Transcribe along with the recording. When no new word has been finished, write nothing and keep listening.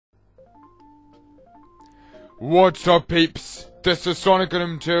What's up, peeps? This is Sonic 2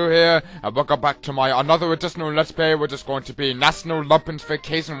 here, and welcome back to my another additional Let's Play, which is going to be National Lampoon's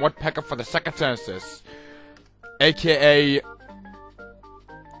Vacation Woodpecker for the second census, aka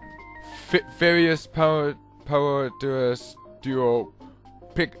various power duo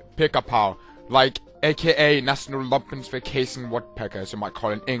Pica-Pau, like aka National Lampoon's Vacation Woodpecker, as you might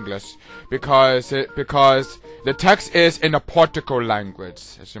call it in English, because the text is in a Portugal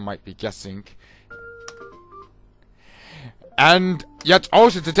language, as you might be guessing. And yet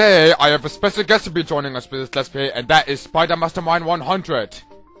also today, I have a special guest to be joining us for this Let's Play, and that is Spider Mastermind 100.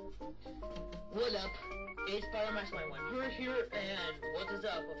 What up? It's Spider Mastermind 100 here, and what is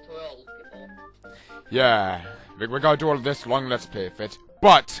up to all people? Yeah, we're gonna do all this long Let's Play of it,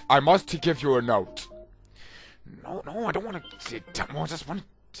 but I must give you a note. No, I don't want to. I just want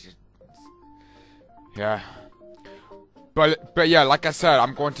to. Yeah, but yeah, like I said,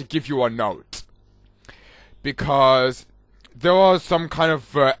 I'm going to give you a note because there are some kind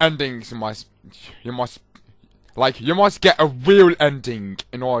of endings you must get a real ending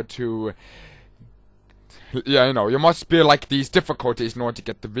in order to, yeah, you must be like these difficulties in order to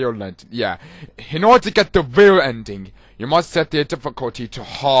get the real ending. Yeah, in order to get the real ending, you must set the difficulty to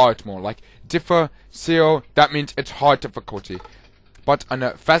hard mode. Like difficile, that means it's hard difficulty, but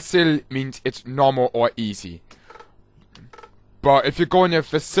facile means it's normal or easy. But if you go in a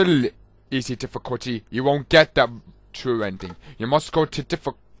facile easy difficulty, you won't get that true ending. You must go to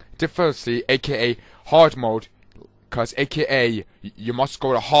difficulty, aka hard mode, cause aka you must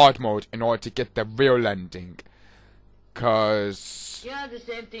go to hard mode in order to get the real ending. Cause yeah, the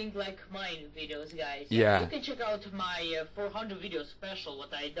same thing like mine videos, guys. Yeah. You can check out my 400 video special.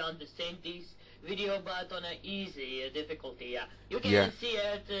 What I done the same things video, but on an easy difficulty. Yeah, you can see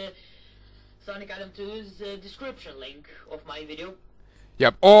at Sonic 2's description link of my video.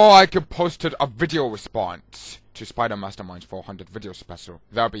 Yep, or I could post a video response to Spider Mastermind's 400 video special.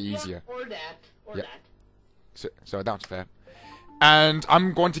 That'll be easier. Yeah, or that. So that's fair. And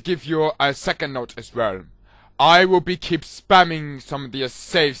I'm going to give you a second note as well. I will keep spamming some of the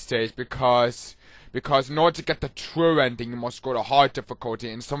save states because in order to get the true ending, you must go to hard difficulty,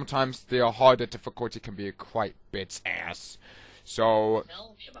 and sometimes the harder difficulty can be quite bit ass. So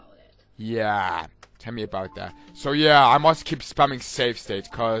tell me about it. Yeah. Tell me about that. So yeah, I must keep spamming save states,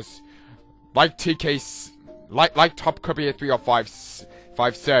 cause like Top Kirby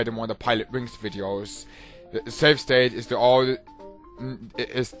 305 said in one of the Pilot Rings videos, the save state is the all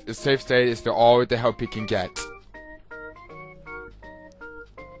the help you can get.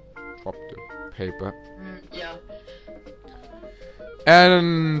 Drop the paper. Yeah.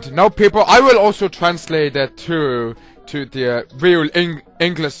 And now, people, I will also translate that to the real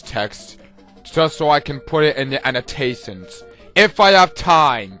English text, just so I can put it in the annotations. If I have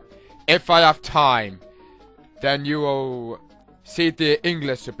time, then you will see the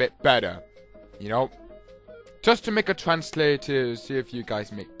English a bit better, just to make a translator, see if you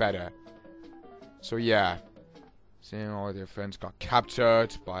guys make better. So yeah, seeing all their friends got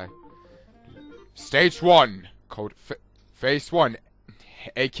captured by Stage 1, code Phase 1,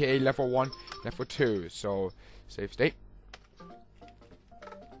 aka Level 1, Level 2, so save state.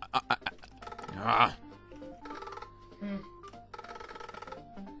 I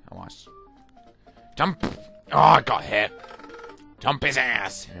was jump. Oh, I got hit. Jump his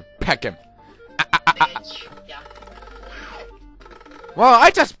ass and peck him. Yeah. Well,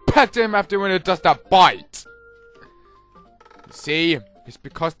 I just pecked him after when it does that bite. See, it's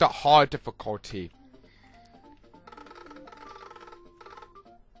because the hard difficulty.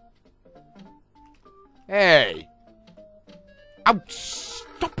 Hey. Ouch.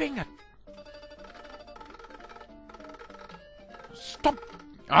 Stop being a... Stop!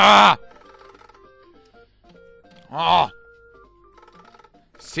 Ah! Ah!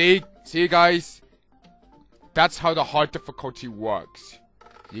 See, guys? That's how the hard difficulty works.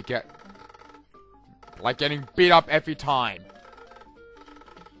 You get... like getting beat up every time.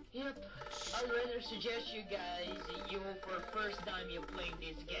 Yep. I'd rather suggest you guys, for first time you're playing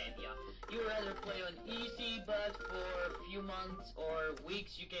this game, yeah. You rather play on easy, but for a few months or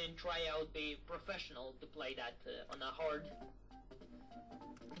weeks you can try out be professional to play that on a hard.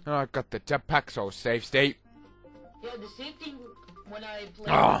 Oh, I got the jetpack, so save state. Yeah, the same thing when I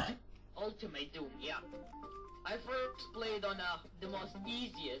played Ultimate Doom, yeah. I first played on the most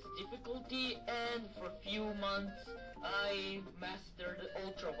easiest difficulty, and for a few months I mastered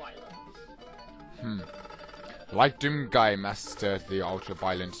ultraviolence. Like Doom Guy mastered the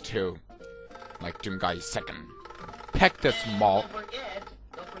ultraviolence too. Like Doom Guy 2nd. Peck this mall.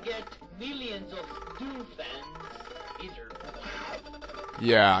 Don't forget millions of Doom fans either.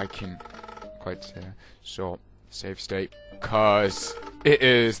 Yeah, I can quite say. So, Save state, cause it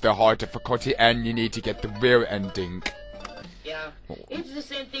is the hard difficulty and you need to get the real ending. Yeah, it's the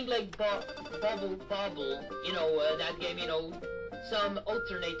same thing like Bubble. You know, that game, you know, some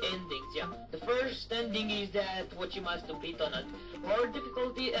alternate endings, yeah. The first ending is that what you must beat on a hard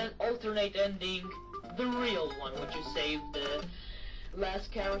difficulty, and alternate ending, the real one, what you save the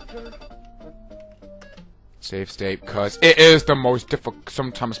last character. Save state, cause it is the most difficult,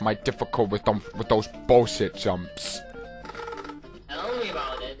 sometimes difficult with those bullshit jumps. Tell me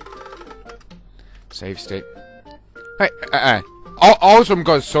about it. Save state. Hey, also I'm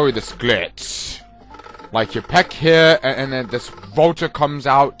gonna show you this glitch. Like you peck here, and then this vulture comes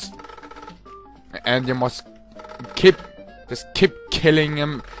out, and you must keep killing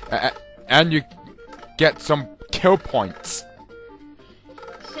him, and you get some kill points.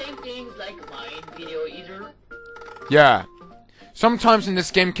 Same things like mine, video eater. Yeah, sometimes in this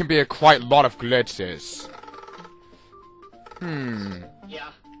game can be quite a lot of glitches.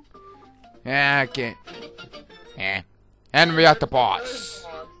 Yeah. Yeah, okay. Yeah. And we're at the boss.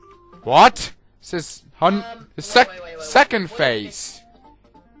 What? This is second phase.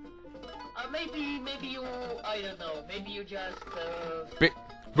 Maybe you, I don't know, maybe you just,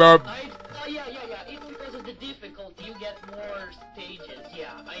 Well, yeah, it's because of the difficulty, you get more stages,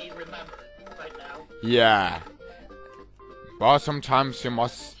 yeah, I remember, right now. yeah. Well, sometimes you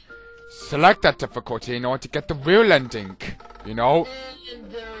must select that difficulty in order to get the real ending, you know?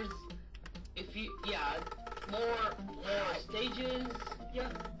 And there's, more stages, yeah.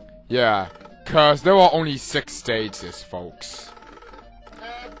 Yeah, cause there are only 6 stages, folks.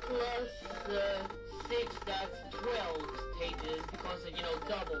 Plus, 6, that's 12 stages, because, you know,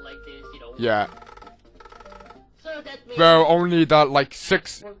 double like this, you know. Yeah. So that means... Well, only that, like,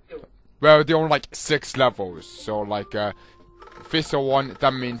 6... Well, there are only, like, 6 levels, so, like, official 1,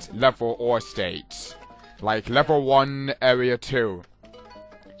 that means level or stage. Like, level 1, area 2.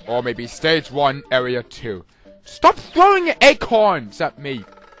 Or maybe stage 1, area 2. Stop throwing acorns at me,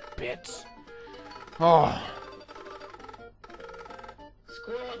 bitch. Oh.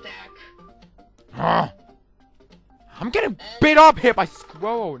 Squirrel attack. Huh? I'm getting beat up here by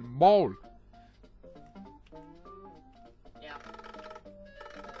squirrel and mole. Yeah.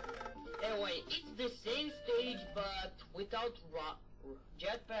 Anyway, it's the same stage, but without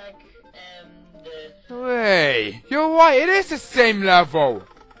jetpack and... Wait, you're right, it is the same level.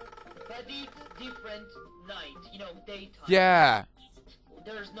 But it's different night, you know, daytime. Yeah.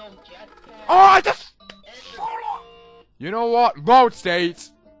 There's no jetpack. Oh, I just... You know what? Road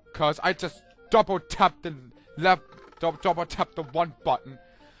states. Cause I just double tapped the left, double tapped the one button.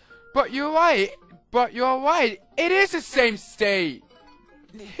 But you're right. It is the same state.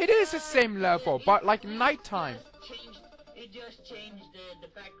 It is the same level, but like nighttime. It just changed the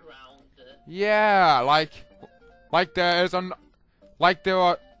background. Yeah, like there is there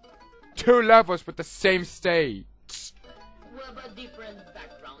are 2 levels with the same stage. Well, but different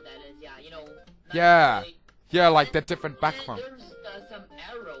background, that is, yeah, you know. Yeah. Yeah, like the different background. There's some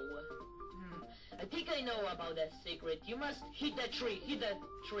arrow. I think I know about that secret. You must hit that tree,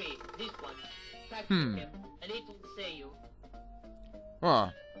 this one. Back to him, and it will say you.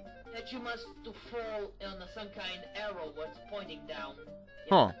 Huh. That you must to fall on some kind arrow what's pointing down.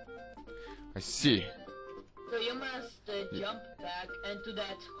 Huh. I see. So you must jump back into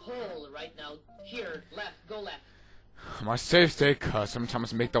that hole right now. Here, left, go left. My save state, cause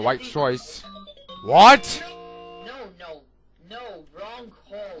sometimes I make the right choice. What? No, wrong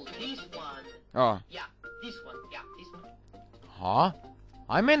hole. This one. Oh. Yeah, this one. Huh?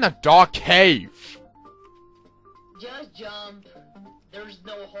 I'm in a dark cave. Just jump. There's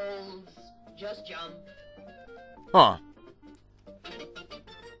no holes. Just jump. Huh.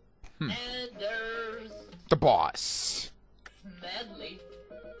 And there's... The boss. Smedley.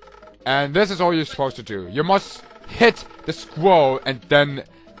 And this is all you're supposed to do. You must hit the squirrel and then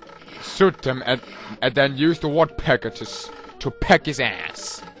shoot him and then use the woodpecker to peck his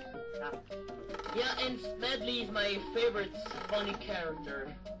ass. Yeah, and Smedley is my favorite funny character.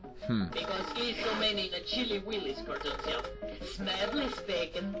 Because he's so many in the Chili Willy's cartoons, yeah. Smedley's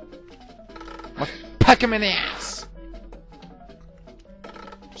bacon. Must peck him in the ass.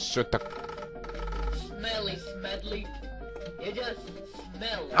 Shoot the... Smelly Smedley. You just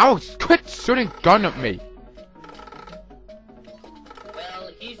smell. Ow! Quit shooting gun at me. Well,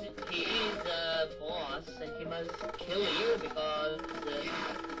 he is a boss, and he must kill you because,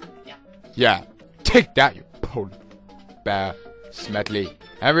 yeah. Yeah. Take that, you polar bear, Smedley.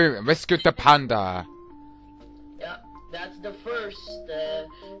 And we rescued the panda. Yeah, that's the first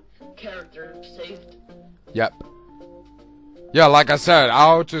character saved. Yep. Yeah, like I said,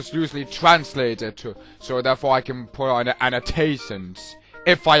 I'll just usually translate it to, so therefore I can put on the annotations.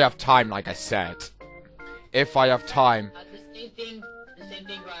 If I have time, like I said. If I have time. The same thing,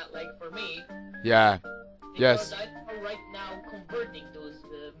 like for me. Yeah. Because Yes. I'm right now converting those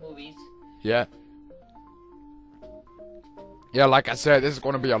movies. Yeah. Yeah, like I said, this is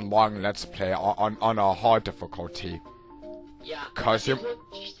gonna be a long let's play on a hard difficulty. Yeah, Cause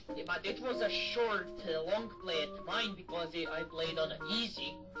but it was a short, long play at mine because I played on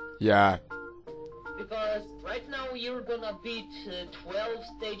easy. Yeah. Because right now you're gonna beat 12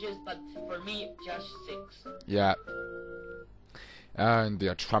 stages, but for me, just 6. Yeah. And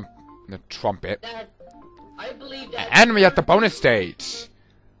the trumpet. I believe that. And we at the bonus stage.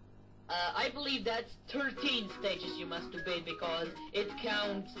 I believe that's 13 stages you must beat because it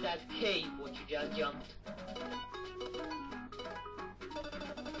counts that cave which you just jumped.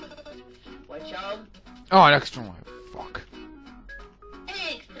 Watch out. Oh, an extra life. Fuck.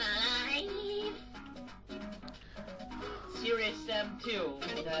 Extra life. Serious Sam 2.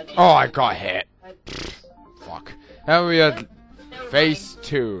 Oh, I got hit. Fuck. And we had phase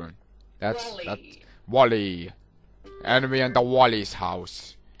 2. That's Wally. Enemy in the Wally's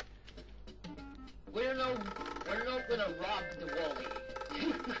house. We're not gonna rob the Wally.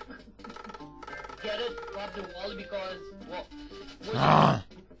 Get it? Rob the Wally because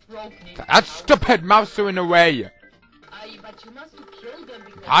that stupid mouse in the way. But you must kill them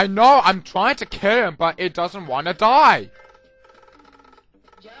because I know, I'm trying to kill him, but it doesn't want to die.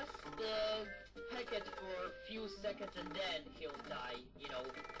 Just peck it for a few seconds and then he'll die, you know.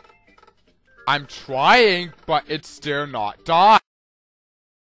 I'm trying, but it's still not dying.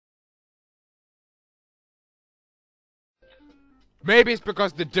 Maybe it's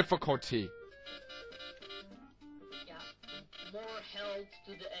because the difficulty. Yeah, more health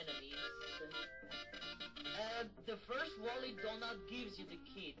to the enemies. The first Wally donut gives you the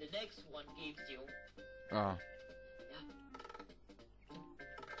key. The next one gives you. Oh. Yeah.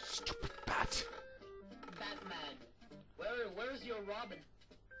 Stupid bat. Batman. Where's your Robin?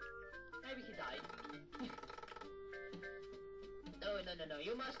 Maybe he died. No.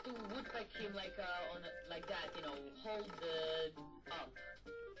 You must do woodpeck him like like that, you know. Hold up.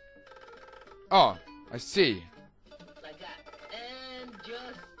 Oh, I see. Like that. And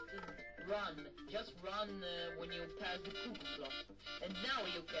just run. Just run when you pass the cuckoo clock. And now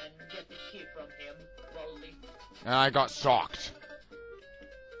you can get the key from him, probably. And I got shocked.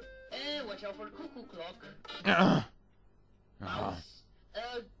 And watch out for cuckoo clock. Mouse.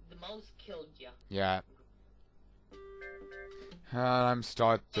 The mouse killed ya. Yeah. And I'm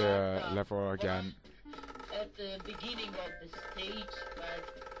start the level again. At the beginning of the stage, but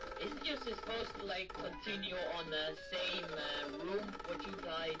it's just supposed to like continue on the same room what you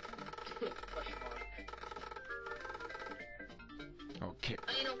died. Question mark. Okay.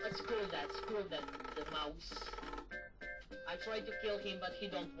 I know, but screw that, the mouse. I tried to kill him, but he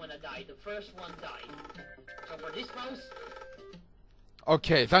don't wanna die. The first one died. So for this mouse.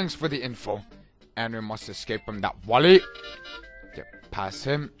 Okay, thanks for the info. And we must escape from that Wally. Get past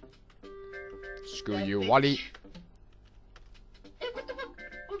him. Screw you, Wally. Hey, what the fuck?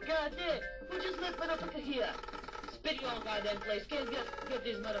 Oh god damn! Who just left motherfucker here? Spit your goddamn place. Can't get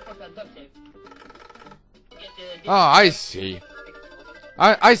this motherfucker duct tape. Oh, I see.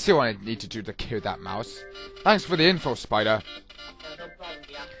 I see what I need to do to kill that mouse. Thanks for the info, Spider. No problem,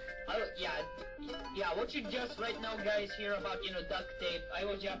 yeah. Yeah, what you just right now guys hear about, you know, duct tape, I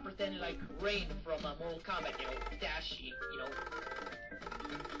was just pretending like Rain from Mortal Kombat, you know, Dashy, you know.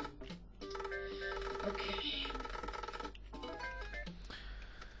 Okay.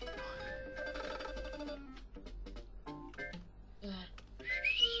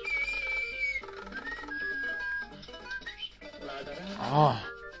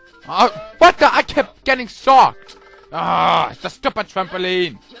 Oh, what the? I kept getting shocked. Ah, it's a stupid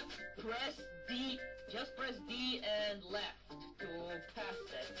trampoline. Just press D and left to pass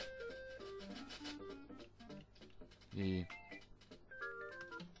it. Yeah.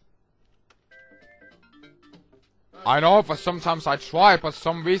 I know, but sometimes I try, but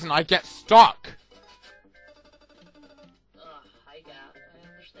some reason I get stuck. I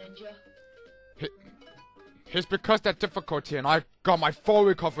understand you. It's because that difficulty, and I got my full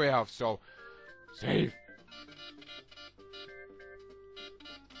recovery health, so save.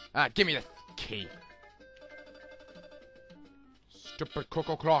 Give me the key. Stupid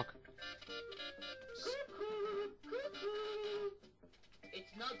cuckoo clock.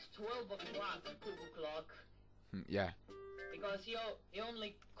 It's not 12 o'clock, cuckoo clock. Yeah. Because he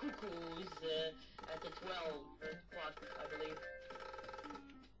only cuckoos at the 12 o'clock, I believe.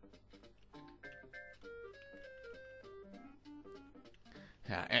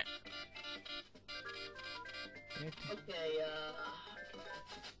 Okay,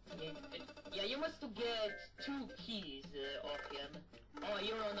 yeah, you must get 2 keys off him. Oh,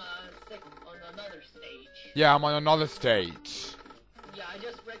 you're on another stage. Yeah, I'm on another stage. Yeah, I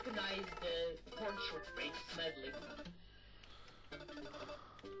just recognized the portrait breaks medley.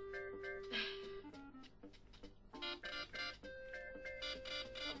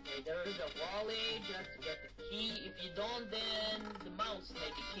 Okay, there is a Wally just to get the key. If you don't, then the mouse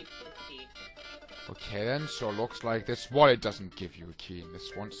maybe keeps the key. Okay then, so it looks like this wallet doesn't give you a key in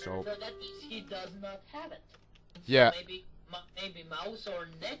this one, So that means he does not have it. Yeah. So maybe mouse or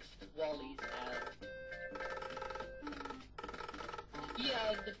next Wally's have.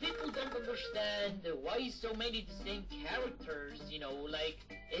 Yeah, the people don't understand why so many distinct characters, you know, like,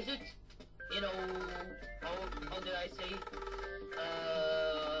 is it, you know, how did I say,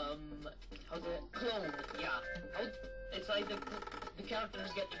 clone, yeah, it's like the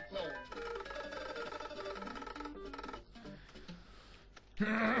characters getting cloned.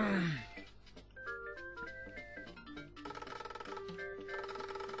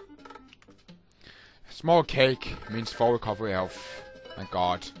 Small cake means full recovery health. Thank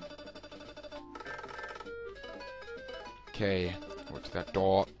God. Okay, go to that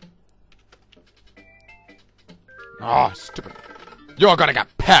door. Ah, stupid. You're gonna get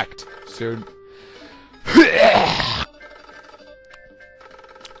pecked soon.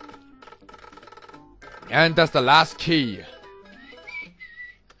 And that's the last key.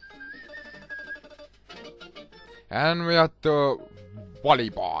 And we're at the Wally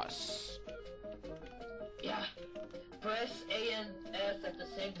boss. Yeah, press A and S at the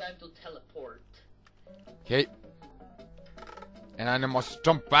same time to teleport. Okay. And I must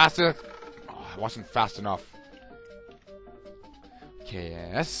jump faster. Oh, I wasn't fast enough. Okay,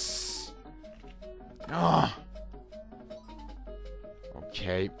 yes. Ah.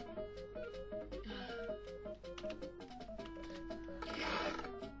 Okay.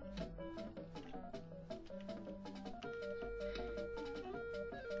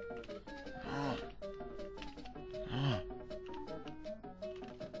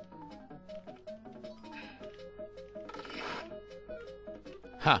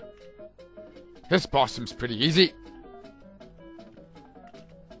 Huh. This boss seems pretty easy.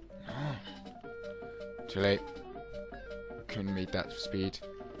 Too late. Couldn't meet that speed.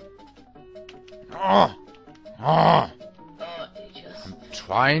 I'm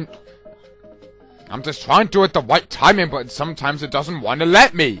trying. I'm just trying to do it the right timing, but sometimes it doesn't want to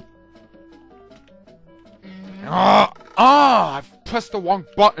let me. I've pressed the wrong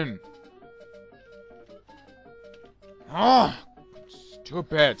button.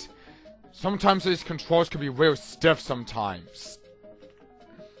 Stupid. Sometimes these controls can be real stiff sometimes.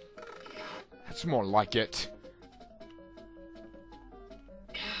 That's more like it.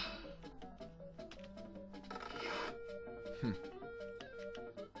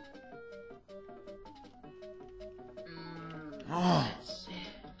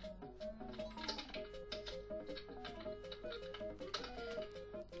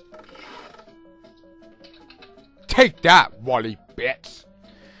 Take that, Wally Bits.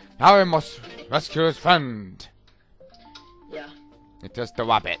 Now we must rescue his friend. Yeah. It is the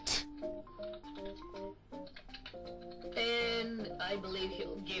rabbit. And I believe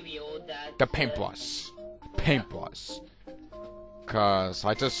he'll give you that. The paintbrush. Paintbrush. Cause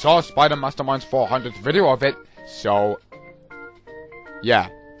I just saw Spider Mastermind's 400th video of it, so yeah.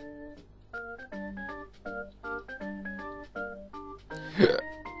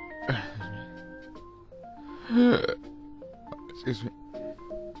 Excuse me.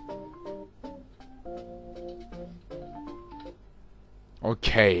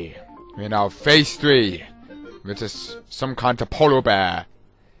 Okay, we're now phase 3, which is some kind of polar bear.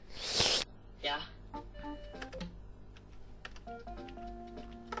 Yeah.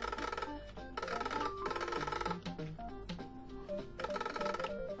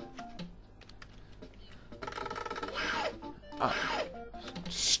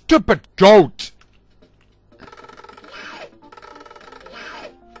 Stupid goat!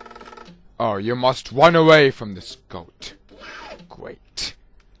 Oh, you must run away from this goat. Great.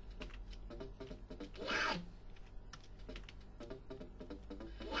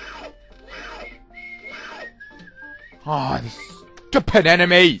 Ah, the stupid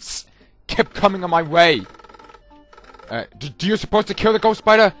enemies kept coming on my way. Do you supposed to kill the ghost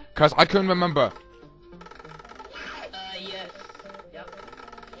spider? Cause I couldn't remember. Yes. Yep.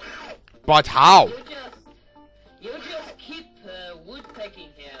 But how? You just keep woodpecking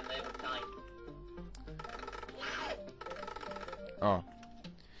him every time. Oh.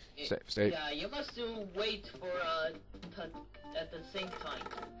 Save. Yeah, you must wait for at the same time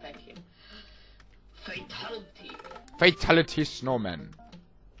to peck him. Fatality. Fatality snowman.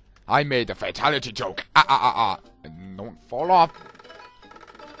 I made a fatality joke. And don't fall off.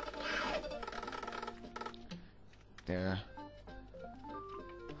 There.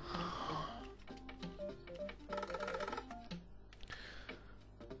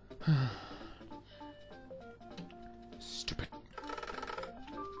 Stupid.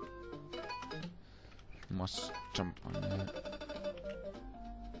 Must jump on that.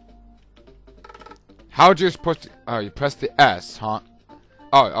 How do you supposed to? Oh, you press the S, huh?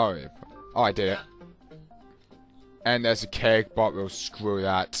 Oh, I did it. And there's a cake, but we'll screw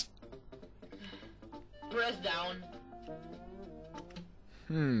that. Press down.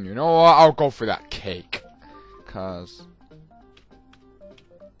 You know what? I'll go for that cake. Cause...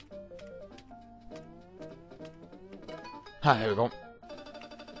 Ah, there we go.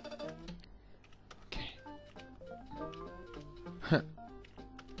 Okay.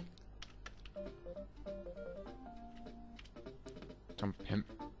 Jump him.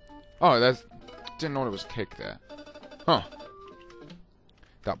 Oh, there's... Didn't know there was cake there. Huh.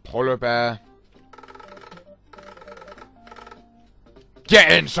 That polar bear.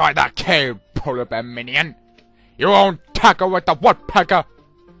 Get inside that cave, polar bear minion! You won't tackle with the woodpecker!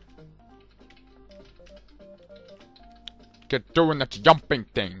 Get doing that jumping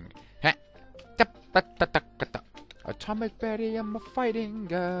thing. Huh? Atomic Betty, I'm a fighting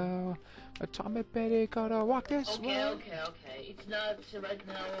girl. Atomic Betty, gotta walk this way. Okay. It's not right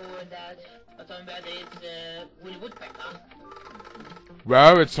now that Atomic Betty, it's woodpecker.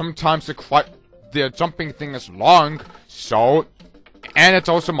 Well, it's sometimes the jumping thing is long, so... And it's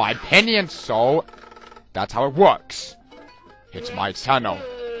also my opinion, so... That's how it works. It's my channel.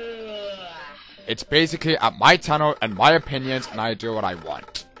 It's basically at my channel and my opinions, and I do what I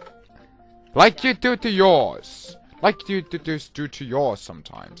want. Like you do to yours. Like you do to yours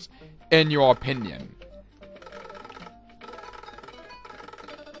sometimes. In your opinion.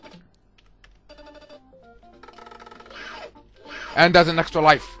 And there's an extra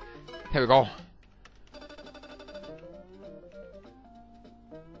life. Here we go.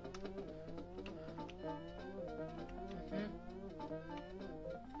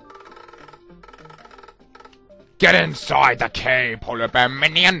 Get inside the cave, polar bear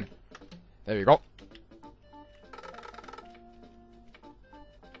minion! There we go.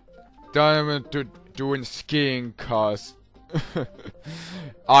 Done doing skiing, cause...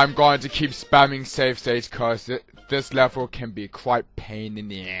 I'm going to keep spamming save state, cause this level can be quite pain in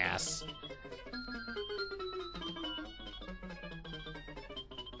the ass.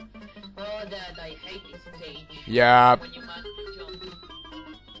 Oh, Dad, I hate this stage. Yeah. When you have to jump.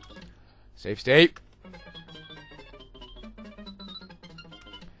 Save state.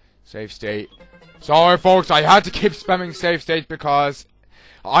 Save state. Sorry folks, I had to keep spamming save state because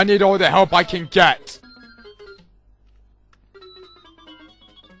I need all the help I can get.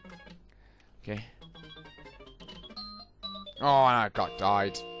 Okay. Oh, and I got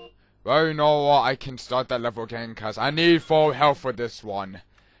died. Well, you know what? I can start that level again because I need full health for this one.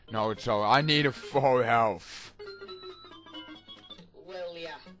 No, so I need a full health. Well,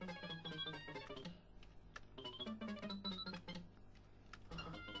 yeah.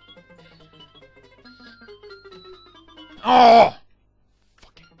 Oh!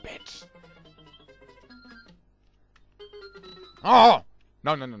 Fucking bitch. Oh!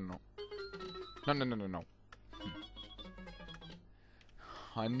 No. No.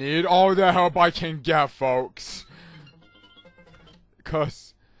 I need all the help I can get, folks.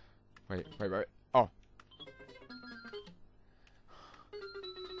 Cause... Wait. Oh.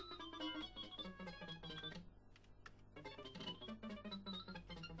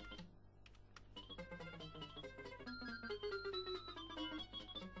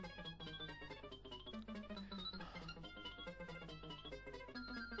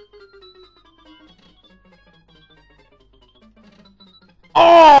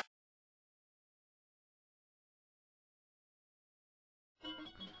 Oh!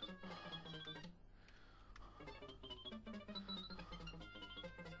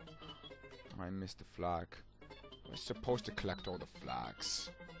 I missed the flag. I was supposed to collect all the flags.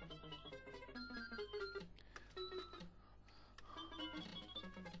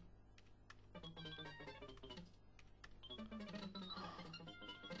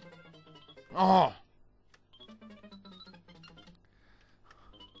 Oh!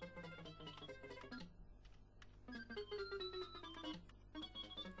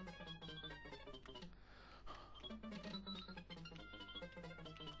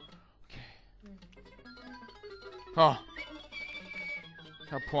 Oh.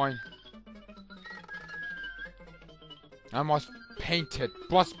 No point. I must paint it.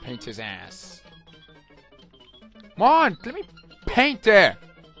 Plus paint his ass. Come on, let me paint it.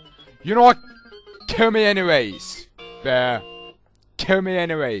 You know what? Kill me anyways. Bear. Kill me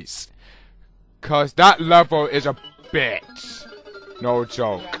anyways. Cause that level is a bitch. No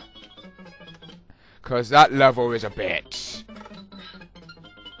joke. Cause that level is a bitch.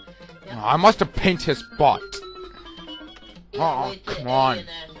 Oh, I must have painted his butt. Oh, come on.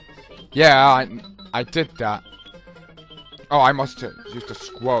 Yeah, I did that. Oh, I must have used a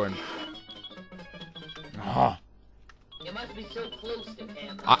squirrel. And... Oh. You must be so close to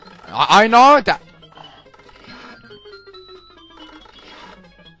him. I know that.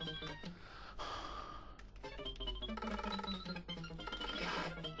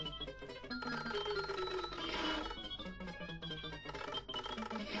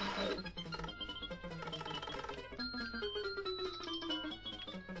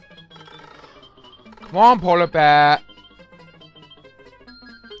 Come on, polar bear.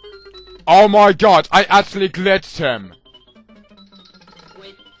 Oh my god, I actually glitched him.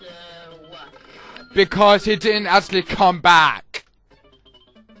 With, what? Because he didn't actually come back.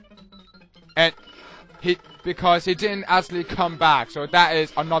 And because he didn't actually come back, so that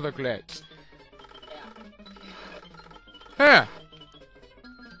is another glitch. Yeah.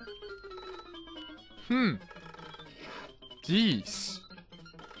 Huh. Jeez.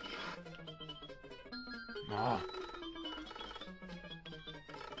 Oh.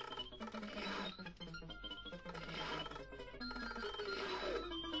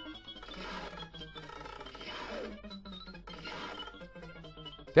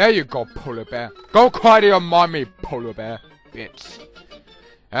 There you go, polar bear. Go cry to your mommy, polar bear, bitch.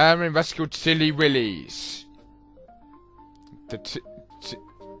 And we rescued Silly Willies.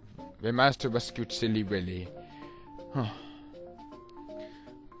 We managed to rescue Silly Willy. Huh.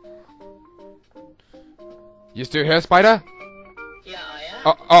 You still here, Spider? Yeah, I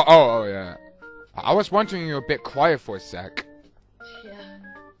am. Oh, yeah. I was wondering you were a bit quiet for a sec. Yeah.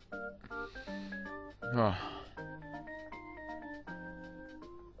 Oh.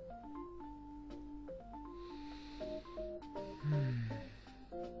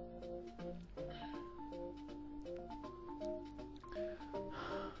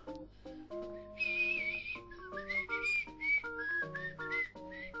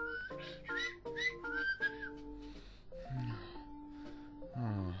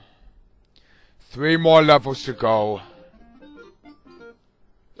 Three more levels to go.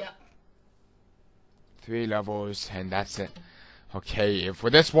 Yeah. 3 levels, and that's it. Okay, for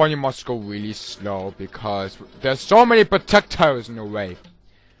this one you must go really slow because there's so many projectiles in the way.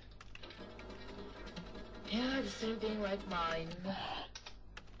 Yeah, the same thing like mine.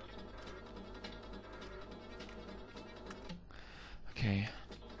 Okay.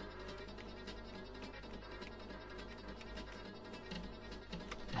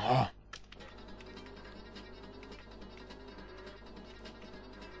 Oh.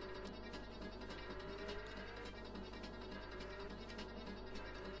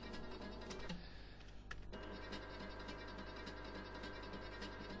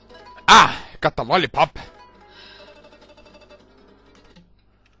 Ah! Got the lollipop!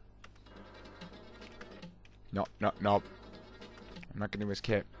 No. I'm not gonna risk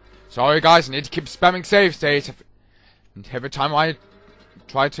it. Sorry guys, I need to keep spamming save states. Every time I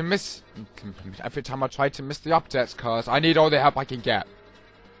try to miss the updates, cause I need all the help I can get.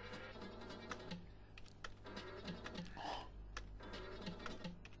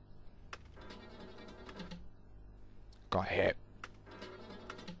 Got hit.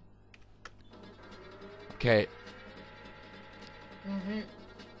 Okay.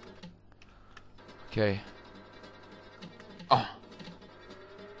 Okay. Oh.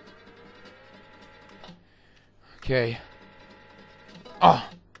 Okay. Oh.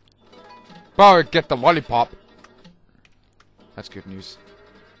 But get the lollipop. That's good news.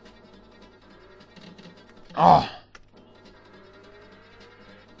 Oh.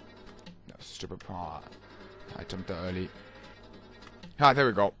 That was stupid part. I jumped there early. Ah, there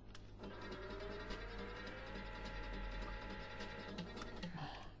we go.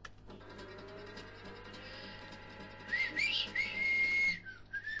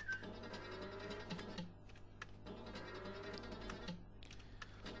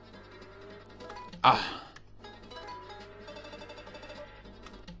 Ah.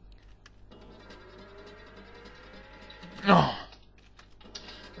 Oh.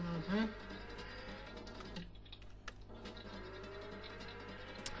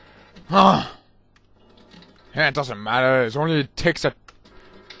 Ah. Yeah, it doesn't matter. It only takes a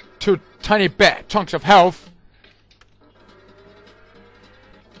 2 tiny bit chunks of health.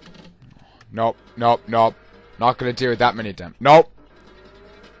 Nope. Not gonna deal with that many damage. Nope.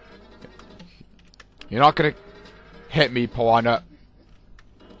 You're not gonna hit me, piranha.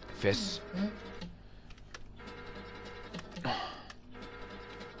 Fist.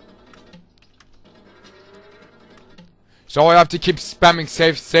 So I have to keep spamming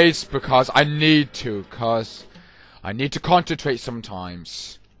save states because I need to, cause I need to concentrate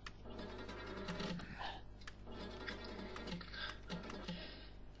sometimes.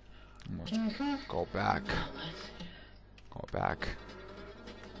 Go back. Go back.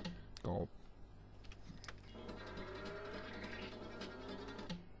 Go.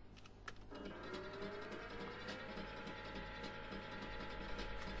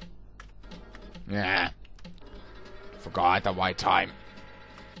 Yeah. Forgot at the right time.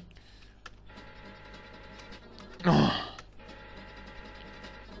 Oh.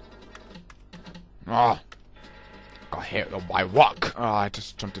 Got hit by rock. Oh, I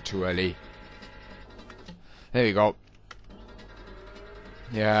just jumped it too early. There you go.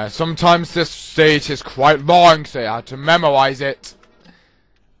 Yeah, sometimes this stage is quite long, so I have to memorize it.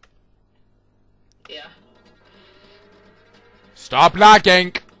 Yeah. Stop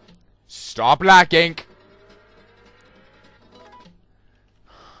lagging! Stop lagging!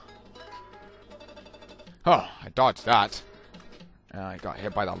 Oh, I dodged that. I got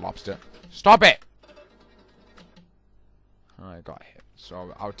hit by that lobster. Stop it! I got hit,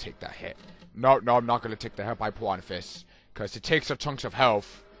 so I'll take that hit. No, I'm not gonna take the hit by piranha fist, because it takes up chunks of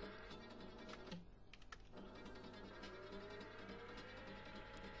health.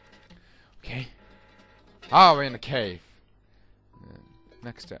 Okay. Ah, we're in a cave.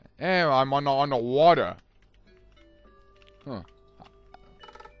 Next to... I'm on the water. Huh.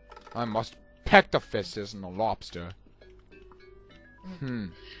 I must peck the fish, isn't a lobster. Well,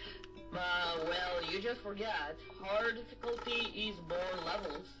 you just forgot. Hard difficulty is more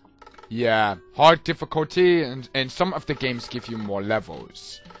levels. Yeah, hard difficulty, and some of the games give you more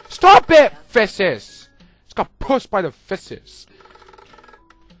levels. Stop it, fishes! It's got pushed by the fishes.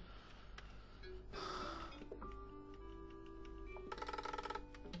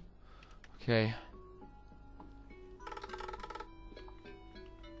 Okay.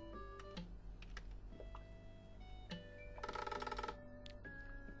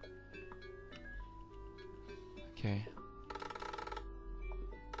 Okay.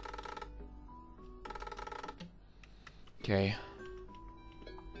 Okay.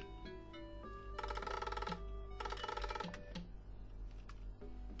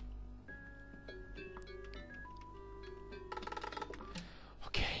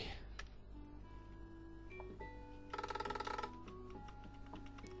 Okay.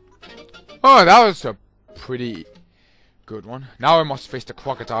 Oh, that was a pretty good one. Now I must face the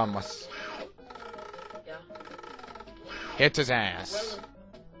crocodile. I must hit his ass. Well,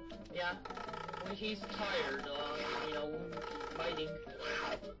 yeah. When he's tired, you know, fighting.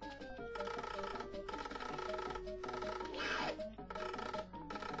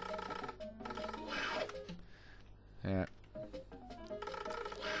 Yeah.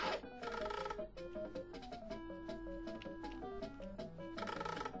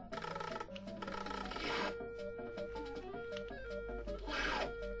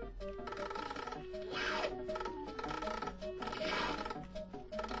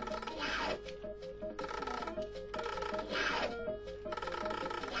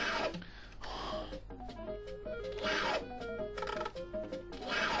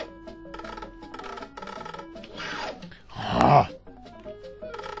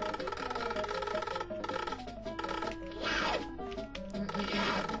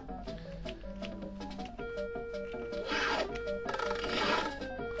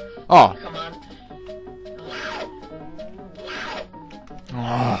 Oh. Come on.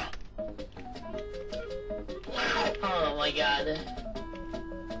 Oh. Oh my god.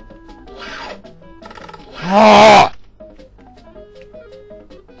 Oh.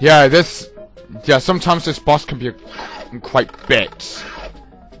 Yeah, sometimes this boss can be quite bit.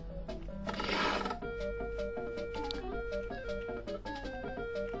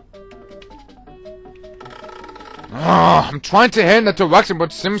 I'm trying to hit in the direction,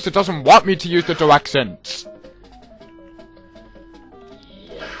 but Sims doesn't want me to use the directions.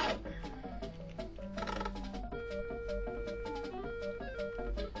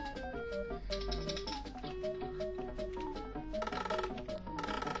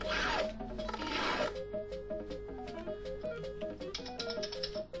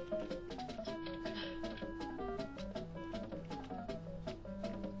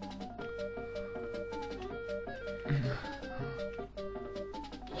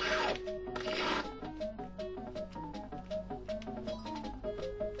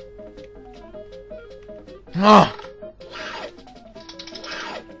 Ah.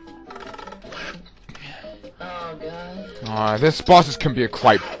 Oh god. This boss can be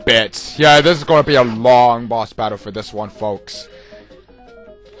quite bit. Yeah, this is gonna be a long boss battle for this one, folks.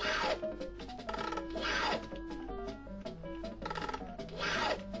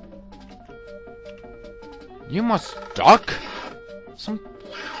 You must duck?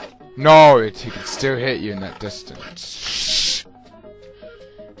 No, he can still hit you in that distance.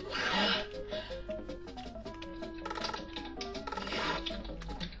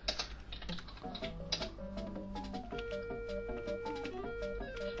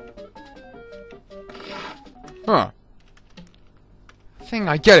 Huh. I think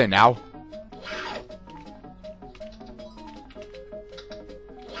I get it now.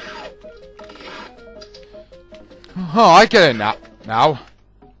 Oh, I get it now.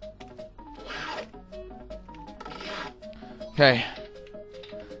 Okay.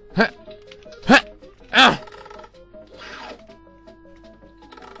 Okay.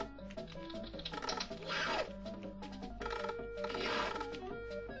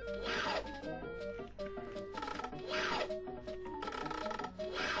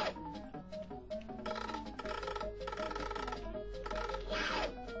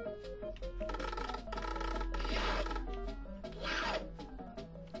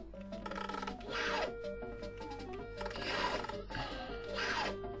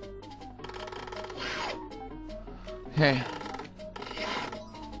 Okay.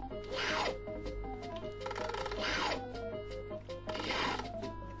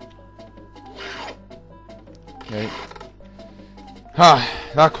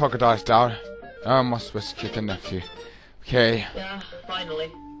 That crocodile's down. I must rescue the nephew. Okay. Yeah,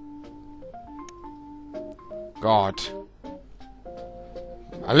 finally. God.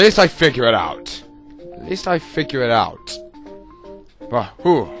 At least I figure it out. At least I figure it out. But,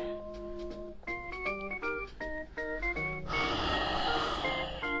 whew.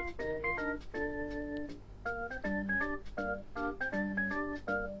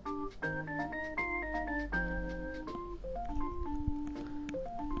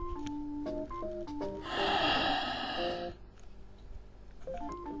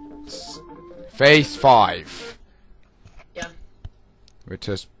 Phase 5. Yeah. Which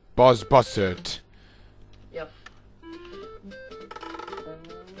is Buzz Buzzard. Yep.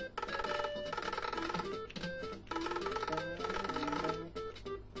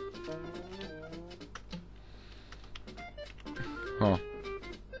 Huh.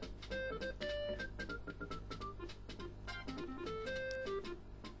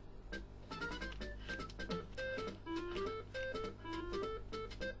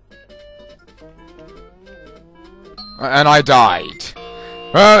 And I died.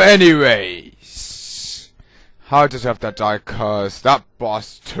 Well, anyways. How does I have that die? Cause that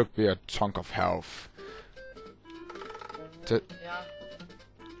boss took me a chunk of health. Yeah.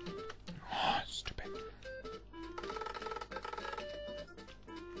 Oh, stupid.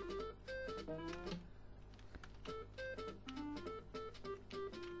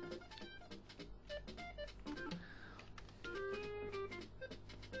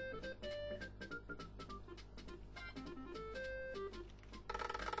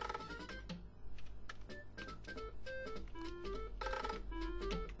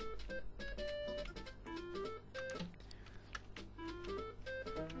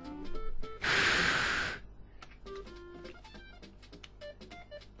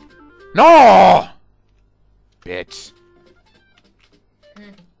 No! Bitch.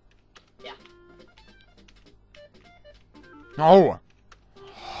 Yeah. No!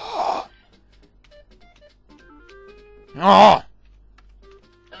 No! No.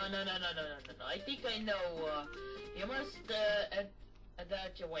 I think I know. You must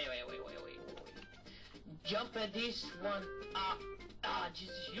wait. Jump at this one.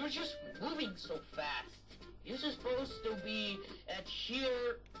 Jesus, you're just moving so fast. You're supposed to be at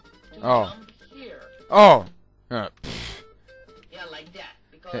here to jump here. Oh! Yeah, like that.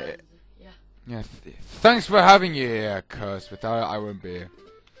 Because Yeah, thanks for having you here, cause without it I wouldn't be here.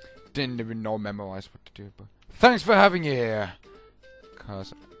 Didn't even know memorize what to do, but thanks for having you here.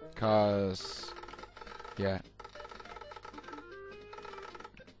 Cause yeah.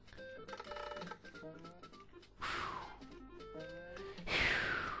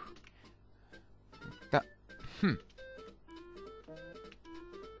 That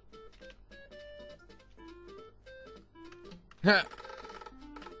Huh.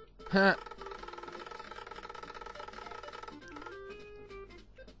 Huh.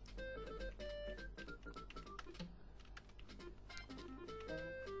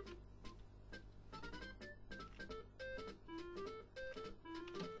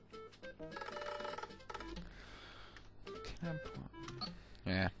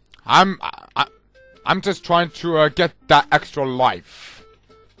 Yeah. I'm just trying to get that extra life.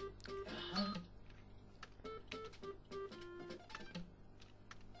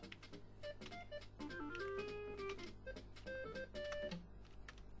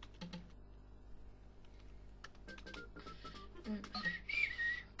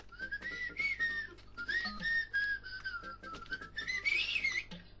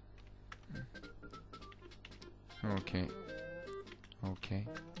 Okay. Okay.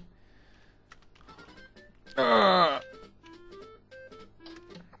 Can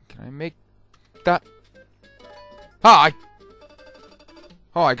I make that? Ah,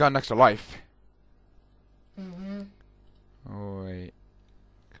 I got an extra life. Oh wait.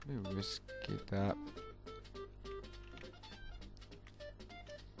 Can we risk that?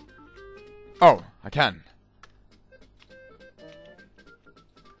 Oh, I can.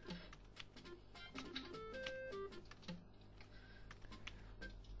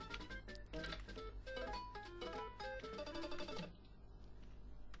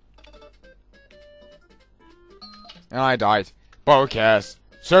 And I died. But who cares?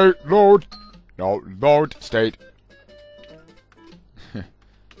 So, load! No, load state.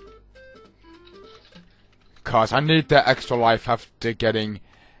 Cause I need the extra life after getting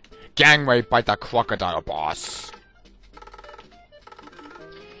gang raped by the crocodile boss.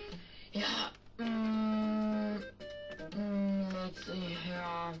 Yeah. Let's see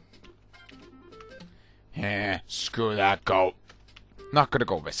here. Yeah, screw that goat. Not gonna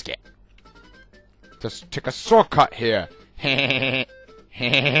go risk it. Just take a shortcut here. You're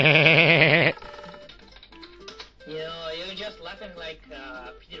just laughing like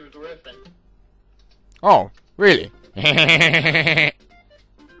Peter Griffin. Oh, really?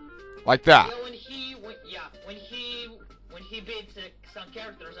 Like that. Yeah, when he beats some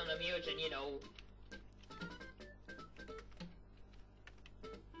characters on the mutant, you know.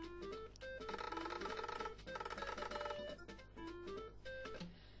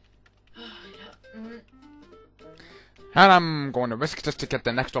 And I'm going to risk just to get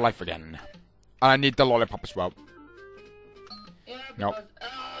the extra life again. I need the lollipop as well. Yeah, because, Nope.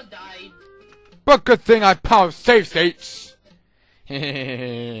 Oh, died. But good thing I power save states. No,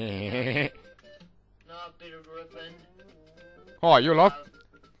 Peter Griffin. Oh, you love?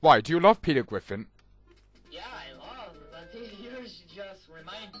 Why, do you love Peter Griffin? Yeah, I love, but yours just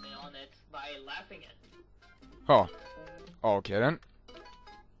remind me on it by laughing at. Oh. Okay then.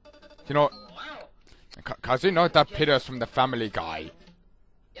 You know, Wow. cause you know that Peter's from the Family Guy.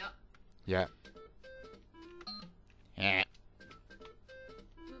 Yeah. Yeah. Yeah.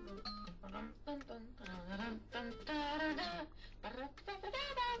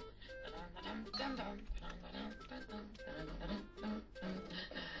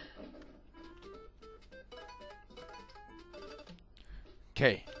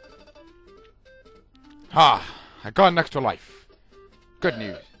 Okay. Ah, I got an extra life. Good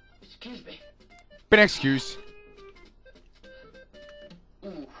news. Excuse me. Been excused.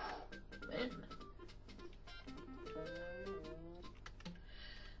 Ooh. Man.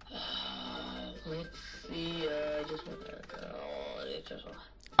 Let's see, just one minute.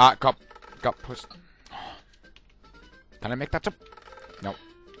 Ah, got pushed. Can I make that jump? No.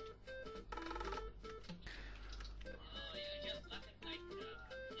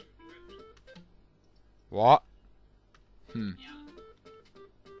 What?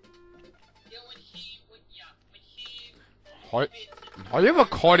 Are you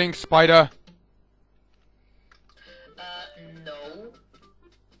recording, Spider? No.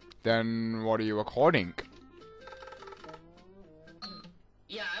 Then what are you recording?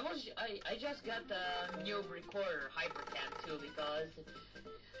 Yeah, I just got the new recorder Hypercam too because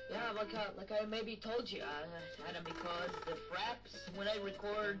yeah, like I maybe told you, Adam, because the fraps when I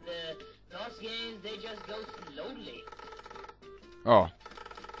record those games they just go slowly. Oh.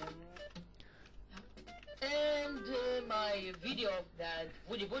 And my video of that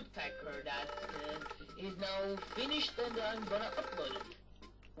woodpecker that is now finished and I'm gonna upload it.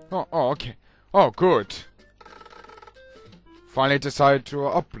 Oh, okay. Oh, good. Finally decided to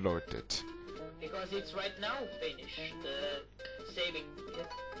upload it. Because it's right now finished, saving it.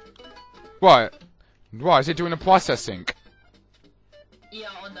 What? Why is it doing the processing?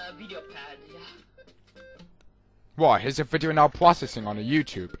 Yeah, on the video pad, yeah. Why is the video now processing on the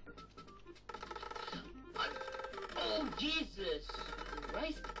YouTube? Oh, Jesus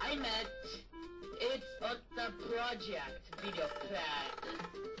Christ, I meant it's on the project video pad,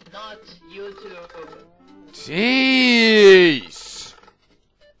 not YouTube. Jeez!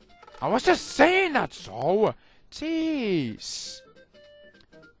 I was just saying that, so. Jeez.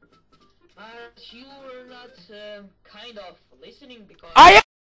 you're not kind of listening because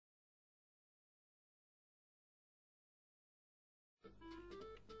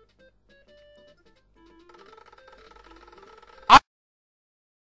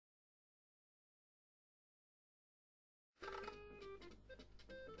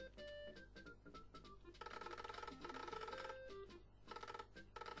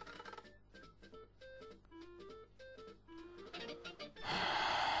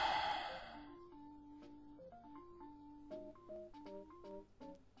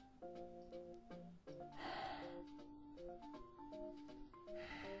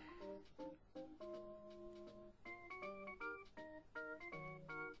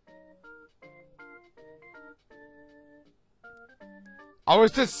I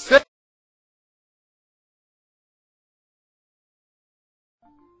was just saying.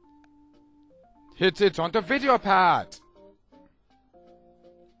 It's on the video pad.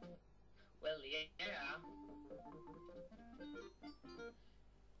 well, yeah.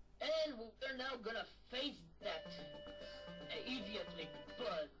 And we're now gonna face that idiotly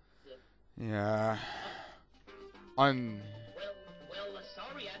buzz. Yeah. Well,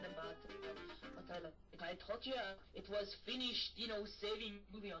 sorry, Adam, but I told you it was finished, saving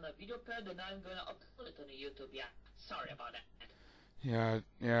movie on a video pad, and I'm gonna upload it on YouTube. Yeah, sorry about that. Yeah,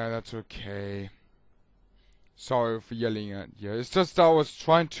 that's okay. Sorry for yelling at you. It's just I was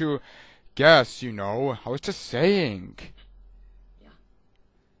trying to guess, I was just saying.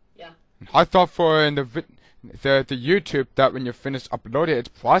 Yeah. I thought for in the YouTube that when you finish uploading it's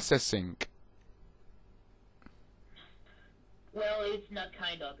processing. Well, it's not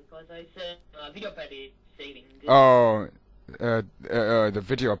kind of, because I said video pad is saving. Oh, the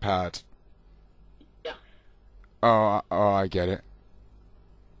video pad. Yeah. Oh, I get it.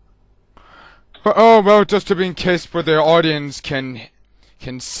 Oh, well, just to be in case for the audience can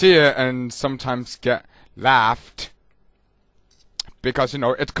see it and sometimes get laughed. Because,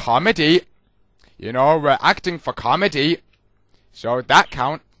 it's comedy. We're acting for comedy. So that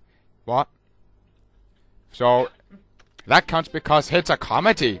count. What? So, that counts because it's a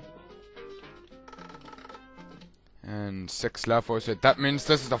comedy. And 6 levels, so that means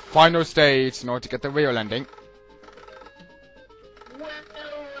this is the final stage in order to get the real ending. Well,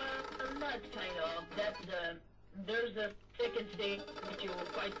 not kind of. That's there's a second stage which you will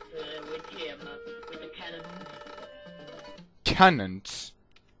fight with him, with the cannons. Cannons?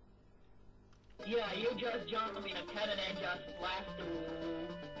 Yeah, you just jump in a cannon and just blast to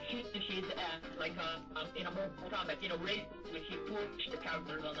shoot his ass, like in a Mortal Kombat, race which he pushed the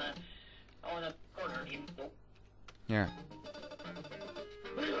characters on a corner, Yeah.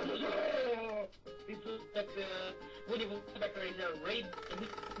 It's like when the woodpecker is a raid,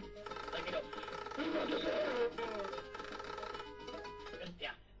 like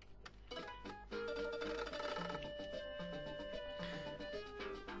yeah.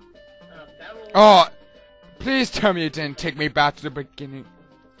 Oh, please tell me you didn't take me back to the beginning.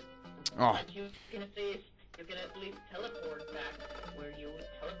 Oh. What you can say is you can at least teleport back where you would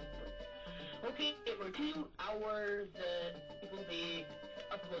teleport. Okay, for 2 hours, it will be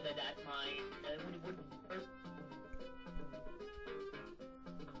uploaded at my wood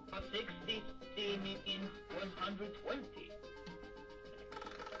 60 in 120.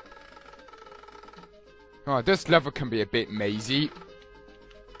 Oh, this level can be a bit mazy.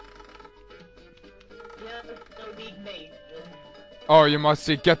 Yeah, so big maze. Oh, you must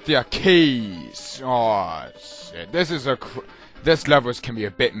get the keys. Oh, shit. This levels can be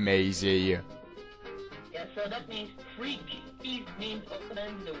a bit mazy. Yeah, so that means 3 keys means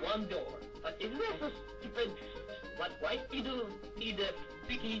open the 1 door. But isn't that so stupid? Why do you need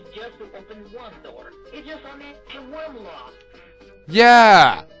 3 keys just to open 1 door? It's just only a worm lock.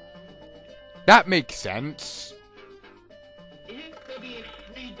 Yeah! That makes sense. Is it maybe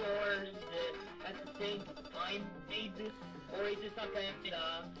 3 doors at the same time made? Or is it some kind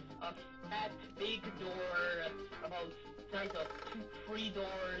of a fat, big door about size of 3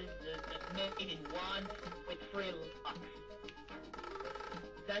 doors made in 1 with 3 locks?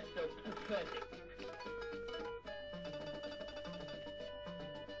 That's so pathetic.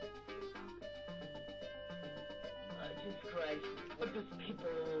 Jesus Christ, what does people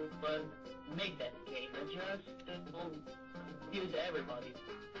make that game and just use everybody?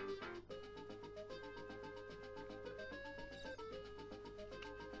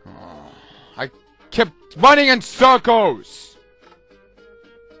 Oh, I kept running in circles.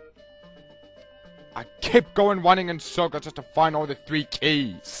 I kept running in circles just to find all the 3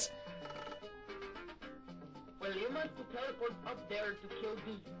 keys. Well, you must teleport up there to kill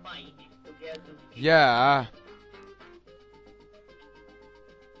this mine to get the keys. Yeah.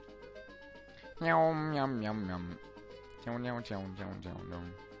 Yum, yum, yum, yum. Yum, yum, yum, yum, yum,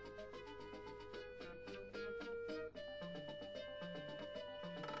 yum.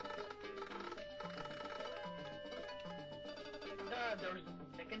 There's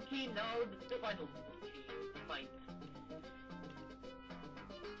second key, now the final key. Fine.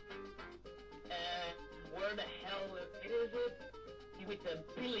 Where the hell is it? With the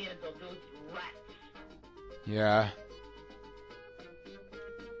billions of those rats. Yeah.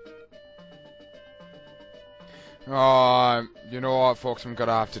 You know what, folks? I'm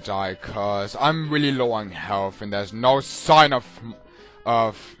gonna have to die, cause I'm really low on health, and there's no sign of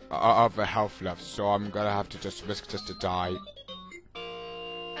a health left. So I'm gonna have to just risk just to die.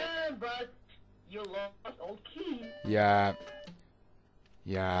 But you lost all keys. Yeah.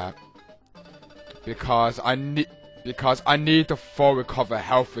 Yeah. Because I need the full recover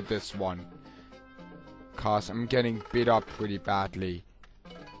health with this one. Cause I'm getting beat up pretty badly.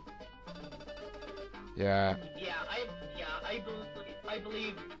 Yeah. I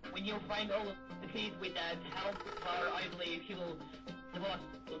believe when you find all of the keys with that health bar, I believe the boss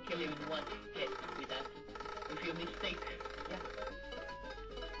will kill you in one hit with that. If you mistake. Yeah.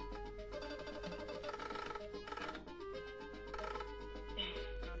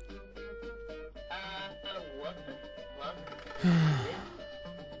 What the fuck?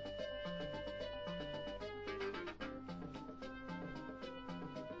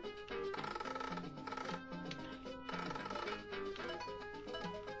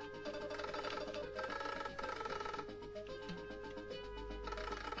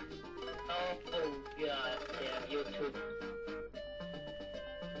 Oh god, yeah, YouTube.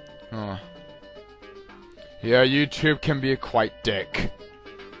 Oh. Yeah, YouTube can be quite dick.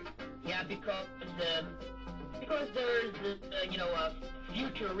 Yeah, because there's a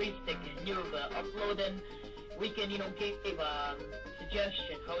futuristic new upload, and we can give a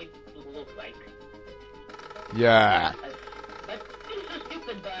suggestion how it will look like. Yeah. But it's so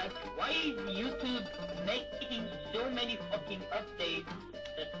stupid, but why is YouTube making so many fucking updates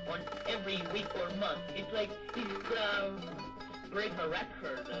on every week or month? It's like he's gonna break a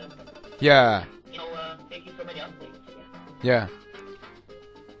record. Yeah. Making so many updates. Yeah.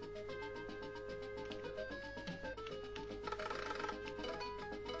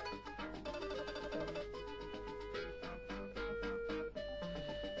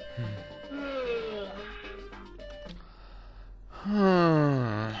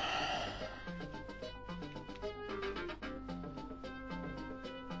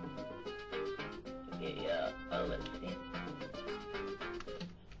 Let's see.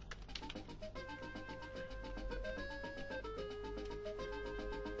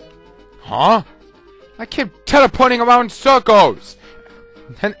 Huh? I keep teleporting around circles!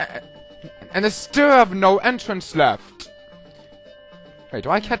 And I still have no entrance left. Wait, do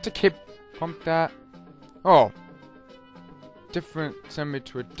I have to keep pump that? Oh. Send me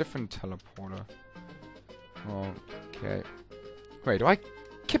to a different teleporter. Okay. Wait, do I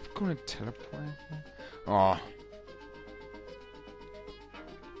keep going to teleport? Oh.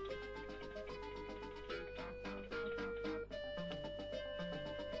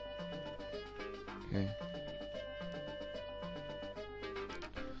 Okay.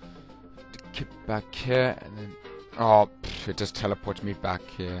 Get back here, and then... Oh, it just teleports me back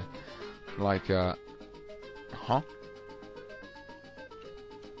here. Like, Huh?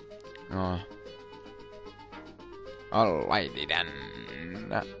 Oh. Alrighty then.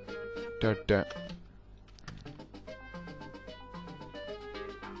 Da.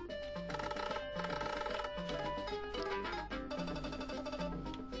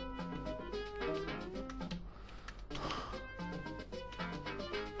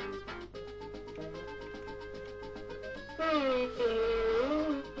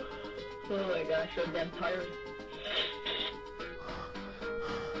 Oh my gosh, I'm damn tired.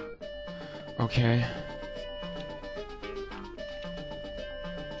 Okay.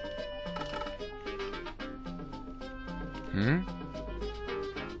 Hmm?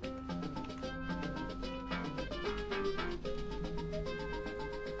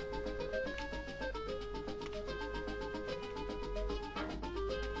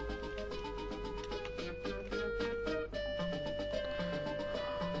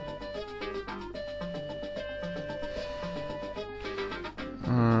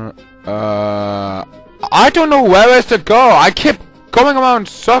 I don't know where else to go. I keep going around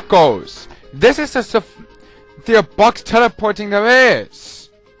circles. This is the box teleporting there is.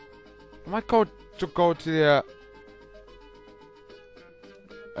 I might go to the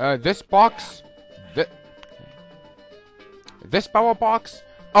this box. This power box.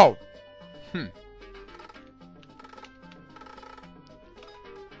 Oh.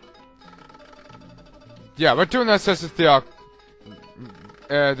 Yeah, we're doing this as the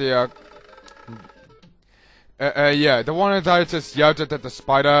yeah, the one that I just yelled at the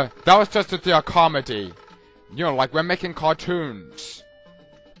spider, that was just the comedy. You know, like we're making cartoons.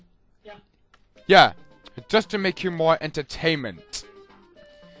 Yeah. Yeah, just to make you more entertainment.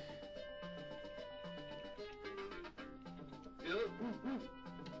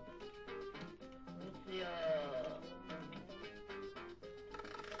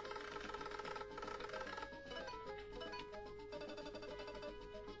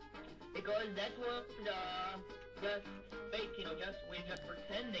 Because that was just fake, you know, we're just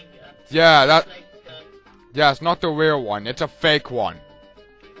pretending. Yeah, that. Like, Yeah, it's not the real one. It's a fake one.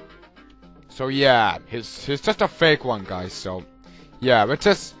 So yeah, he's just a fake one, guys. So yeah, we're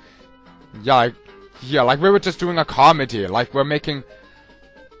just like we were just doing a comedy. Like we're making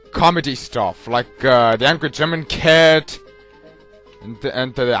comedy stuff, like the Angry German Kid and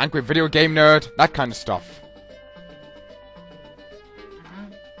the Angry Video Game Nerd, that kind of stuff.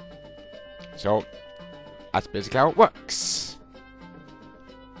 So that's basically how it works.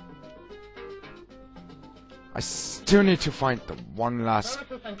 I still need to find the one last.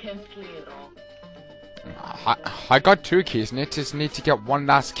 I got 2 keys, and I just need to get one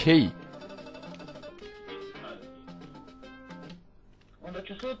last key.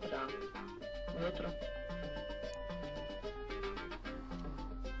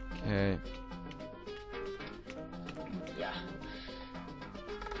 Okay. Yeah.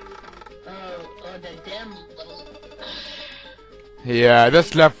 Oh, the damn little. Yeah,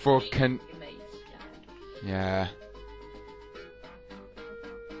 this level can. Yeah.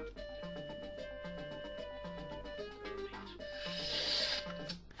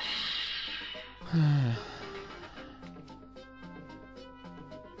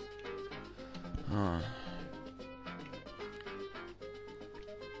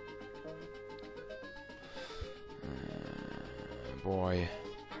 Boy.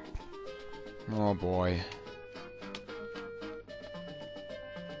 Oh boy.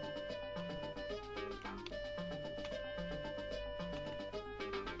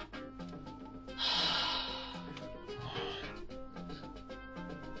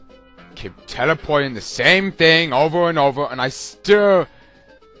 Keep teleporting the same thing over and over, and I still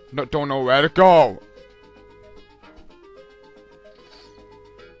don't know where to go.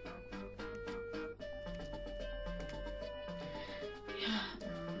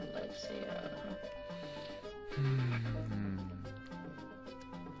 Let's see.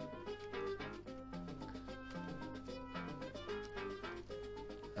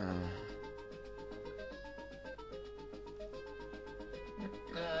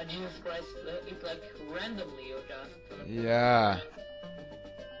 Jesus Christ, it's like randomly or just. Yeah.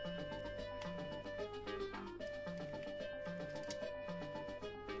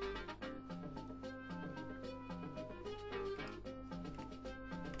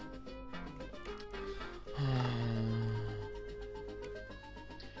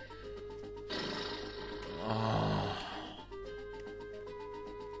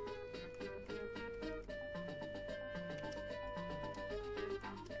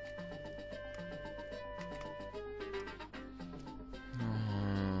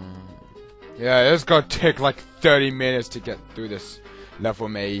 Yeah, it's gonna take like 30 minutes to get through this level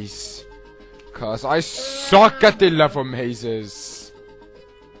maze. Cause I suck at the level mazes.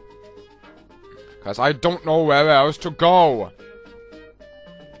 Cause I don't know where else to go.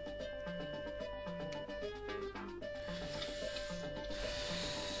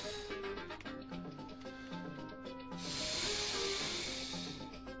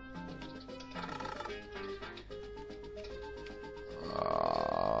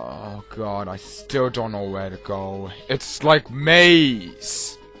 God, I still don't know where to go. It's like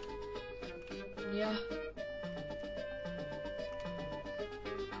maze. Yeah.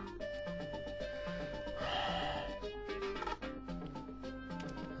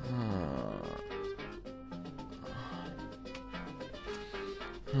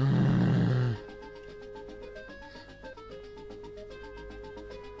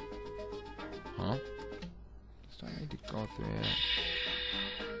 Huh? So I need to go through here.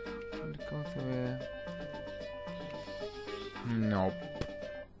 Go through here. Nope.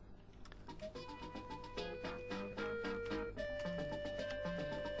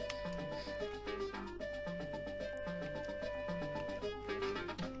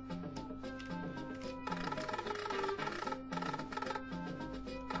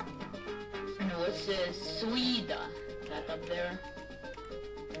 And what's Sweden? That up there?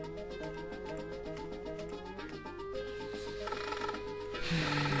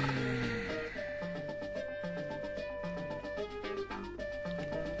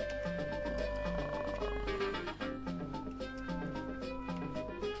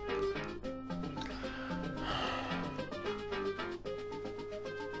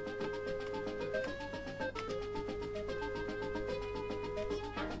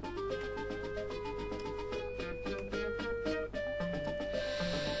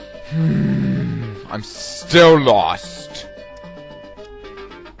 I'm still lost.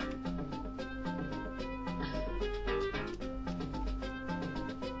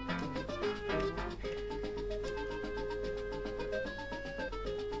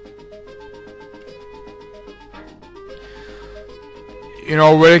 You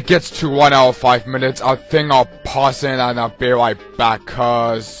know, when it gets to 1 hour 5 minutes, I think I'll pause it and I'll be right back,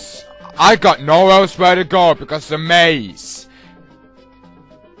 cause I got nowhere else where to go because of the maze.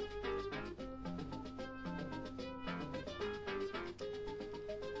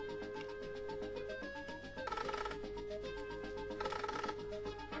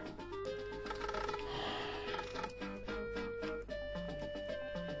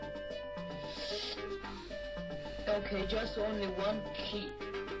 Okay, just only one key.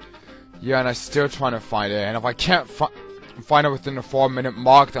 Yeah, and I'm still trying to find it, and if I can't find it within the 4-minute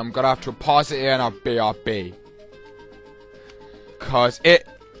mark, then I'm gonna have to pause it here and I'll be. Cause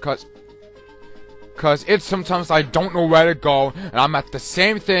it's sometimes I don't know where to go, and I'm at the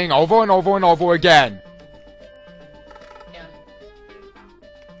same thing over and over and over again. Yeah.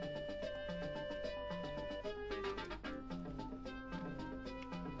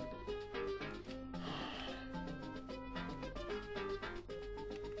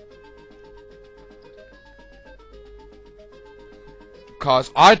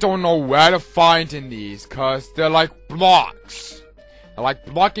 Cause I don't know where to find in these, cause they're like blocks. They're like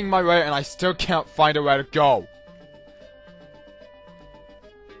blocking my way and I still can't find where to go.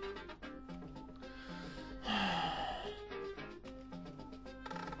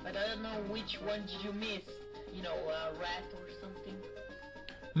 But I don't know which one did you miss. You know, a rat or something.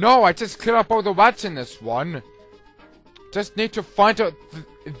 No, I just cleared up all the rats in this one. Just need to find out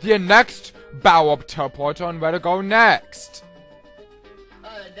the next power-up teleporter and where to go next.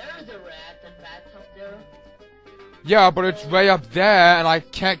 There's a rat and rats up there. Yeah, but it's way up there and I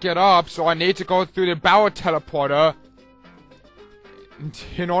can't get up, so I need to go through the power teleporter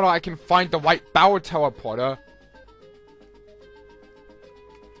in order I can find the right power teleporter.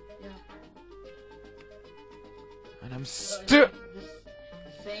 Yeah. And I'm still...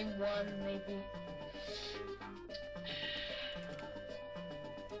 The same one, maybe.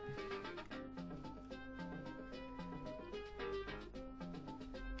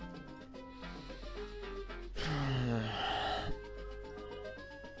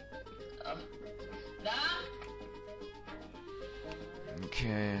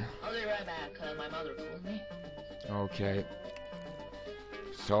 Okay. I'll be right back. My mother called me. Okay.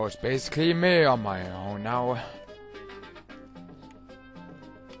 So it's basically me on my own now.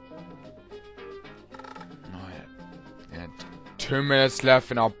 Alright. And 2 minutes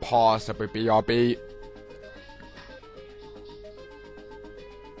left and I'll pause up with BRB.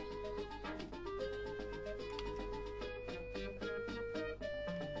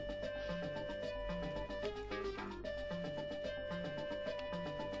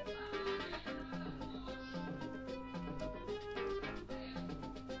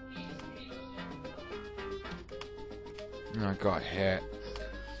 I got hit.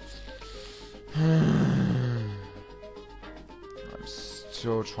 I'm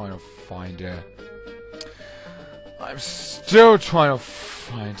still trying to find it. I'm still trying to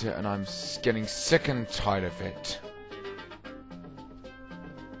find it, and I'm getting sick and tired of it.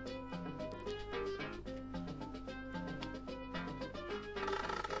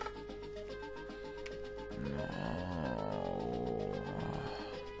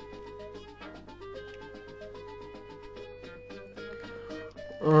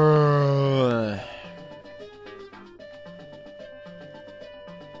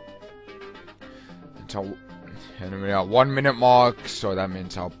 Until and we're at 1 minute mark, so that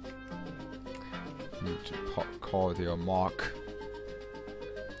means I'll need to call the mark.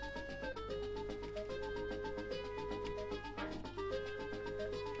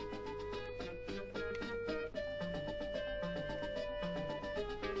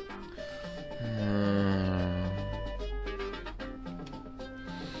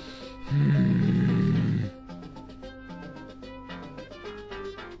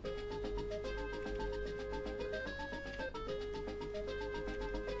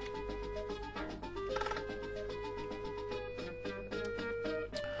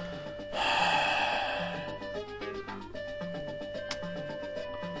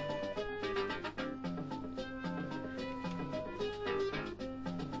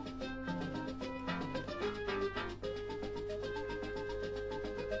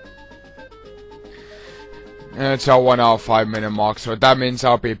 And it's our 1 hour 5 minute mark, so that means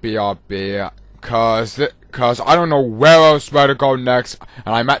I'll be BRB, cause Cause I don't know where else to go next,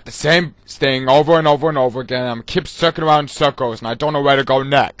 and I'm at the same thing over and over and over again, and I keep circling around in circles, and I don't know where to go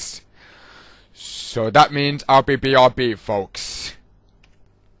next. So that means I'll be BRB, folks.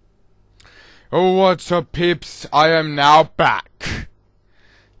 Oh, what's up, peeps? I am now back.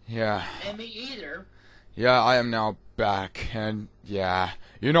 Yeah. And me either. Yeah, I am now back, and yeah.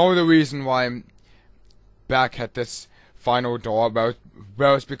 You know the reason why I'm back at this final door,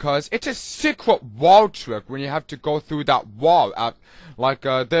 well, it's because it's a secret wall trick when you have to go through that wall.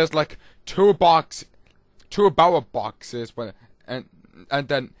 There's like two barrel boxes, and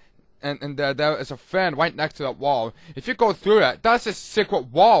there is a fan right next to that wall. If you go through it, that's a secret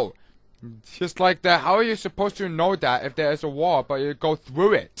wall. Just like that, how are you supposed to know that if there is a wall, but you go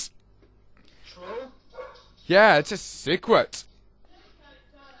through it? True. Yeah, it's a secret.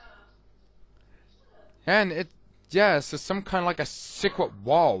 And it's some kind of like a secret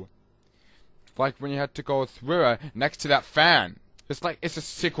wall. Like when you had to go through it next to that fan. It's like, it's a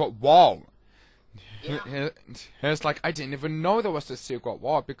secret wall. Yeah. It's like, I didn't even know there was a secret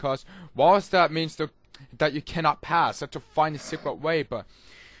wall, because walls that means that you cannot pass. You have to find a secret way, but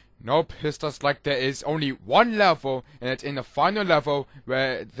nope, it's just like there is only one level, and it's in the final level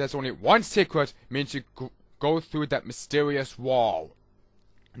where there's only one secret, means you go through that mysterious wall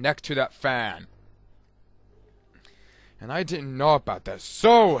next to that fan. And I didn't know about that.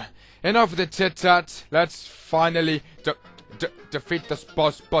 So, enough of the tit-tat. Let's finally defeat this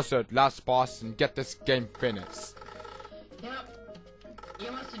last boss, and get this game finished. Yeah.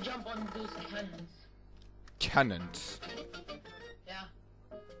 You must jump on those cannons. Cannons. Yeah.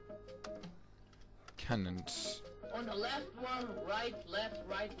 Cannons. On the left one, right, left,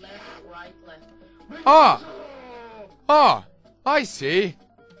 right, left, right, left. Ah! Ah! I see.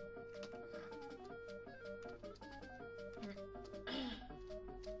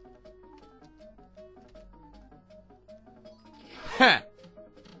 Heh. Yeah,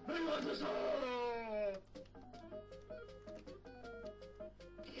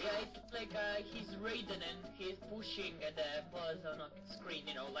 it's like he's raiding and he's pushing the buzz on a screen,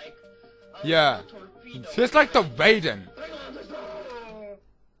 you know, like Yeah. torpedo. It's like the Raiden.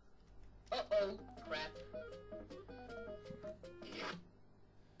 Uh-oh, crap.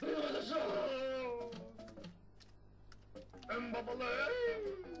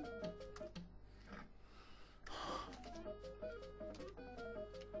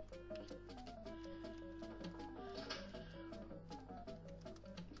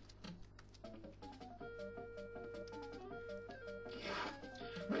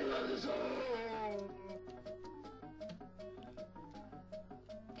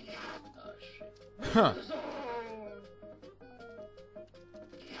 Oh shit. Huh.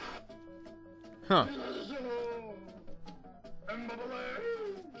 Huh.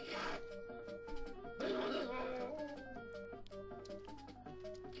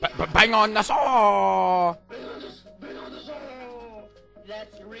 Bang on the saw!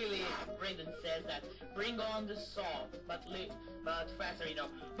 That's really, Raiden says that. Bring on the saw, but faster, you know.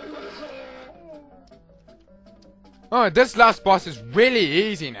 Oh, this last boss is really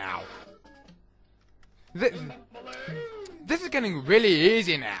easy now. This is getting really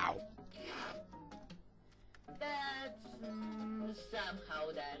easy now. That's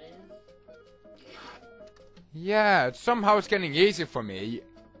somehow that is. Yeah, somehow it's getting easy for me.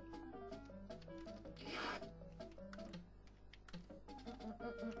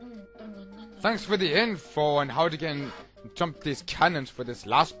 Thanks for the info on how to jump these cannons for this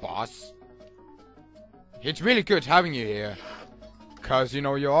last boss. It's really good having you here. Cause, you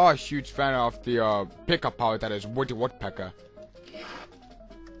know, you are a huge fan of the Pica-Pau that is Woody Woodpecker. Okay,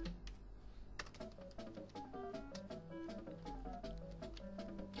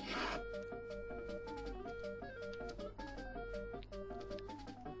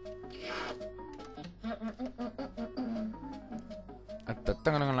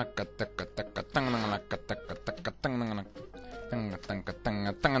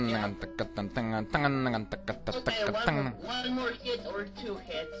 one more hit or two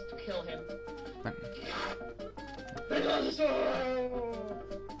hits to kill him. Feel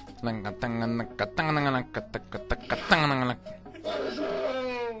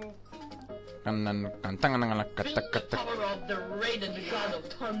the power of the Raiden, the god of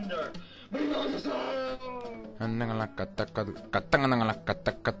thunder.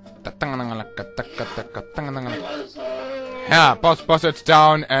 Yeah, boss it's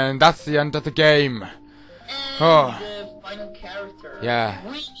down, and that's the end of the game. And Oh. the final character. Yeah.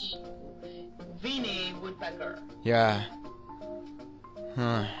 Vinny Woodpecker. Yeah.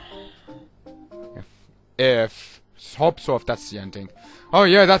 If hope so, if that's the ending. Oh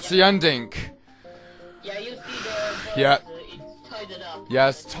yeah, that's the ending. Yeah, you Yeah. It's tied it up.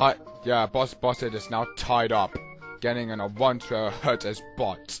 Yes, yeah, Boss Bosset is now tied up. Getting in a one to hurt his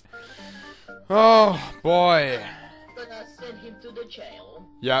butt. Oh, boy. Gonna send him to the jail.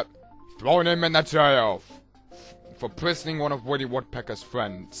 Yep. Throwing him in the jail. For prisoning one of Woody Woodpecker's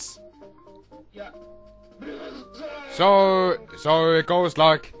friends. Yeah. So it goes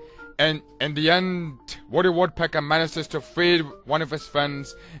like, and in the end, Woody Woodpecker manages to free one of his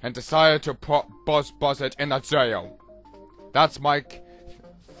friends and decided to put Boss Bosset in the jail. That's my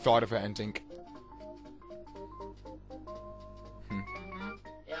thought of the ending.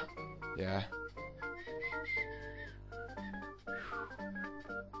 Yeah. Yeah.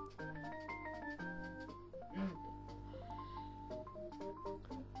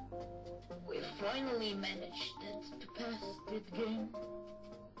 We finally managed to pass this game.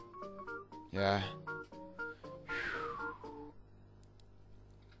 Yeah.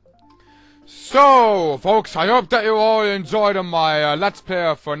 So, folks, I hope that you all enjoyed my Let's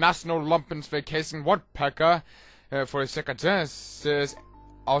Play for National Lampoon's Vacation Woodpecker for a second. This is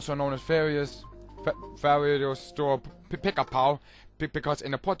also known as various store Pica-Pau, because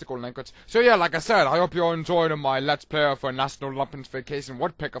in the Portugal language. So yeah, like I said, I hope you all enjoyed my Let's Play for National Lampoon's Vacation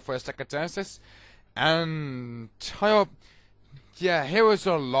Woodpecker for a second Genesis. And I hope, yeah, it was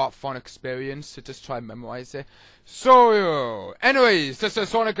a lot of fun experience to just try and memorize it. So, anyways, this is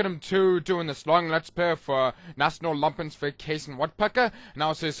Sonic 2 doing this long Let's Play for National Lampoon's Vacation Woodpecker. And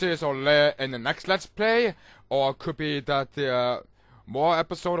I'll see you all later in the next Let's Play. Or it could be that the more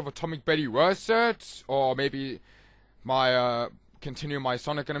episode of Atomic Betty Research, or maybe my continue my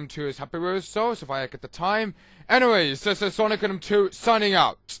Sonic 2's Happy Wheels so if I get the time. Anyways, this is Sonic 2 signing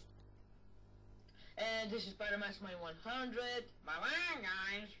out. And this is Spider-Man 100. Bye-bye,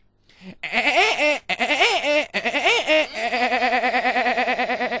 guys.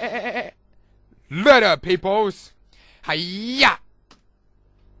 Later, peoples. Hiya.